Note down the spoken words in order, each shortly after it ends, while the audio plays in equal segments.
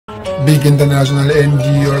big international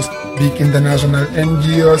NGOs, big international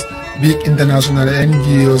NGOs, big international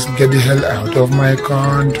NGOs, get the hell out of my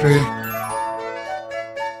country.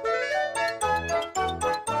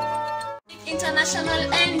 International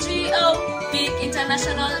NGO, big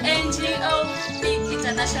international NGO, big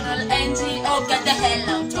international NGO, get the hell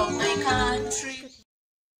out of my country.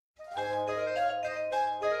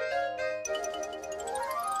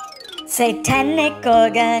 Satanic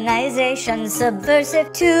organization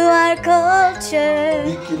subversive to our culture.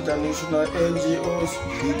 Big international NGOs,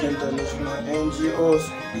 big international NGOs,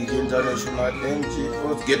 big international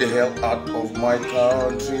NGOs, get the hell out of my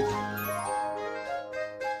country.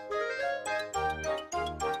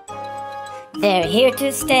 They're here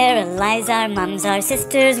to sterilize our moms, our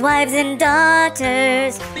sisters, wives, and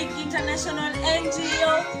daughters. Big international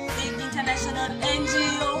NGO, big international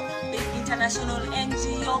NGO, big international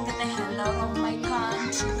NGO, get the hell out of my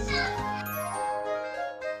country.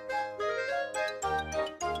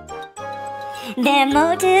 Their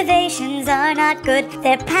motivations are not good,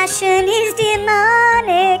 their passion is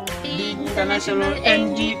demonic. Big international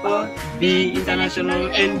NGO, big international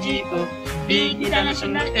NGO, big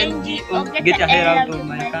international NGO, get the hell out of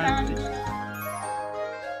my country.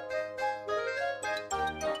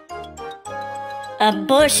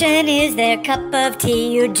 Abortion is their cup of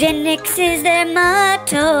tea, eugenics is their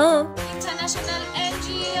motto. International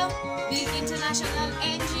NGO, big international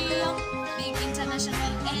NGO, big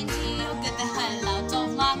international NGO, get the hell out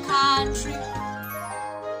of my country.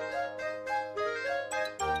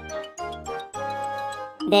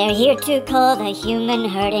 They're here to call the human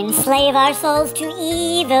herd, enslave our souls to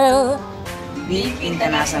evil. Big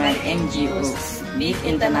international NGOs, big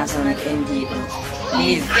international NGOs,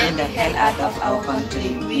 please get the hell out of our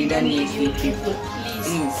country. We don't need you people.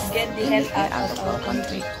 Please get the hell out of our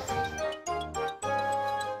country.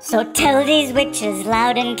 So tell these witches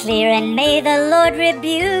loud and clear, and may the Lord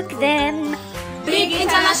rebuke them. Big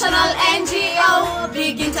international NGO,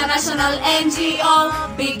 big international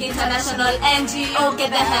NGO, big international NGO, get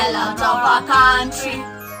the hell out of our country.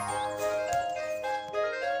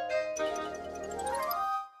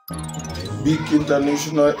 Big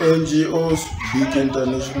international NGOs, big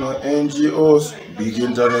international NGOs, big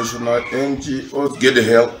international NGOs, get the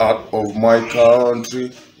hell out of my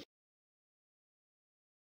country.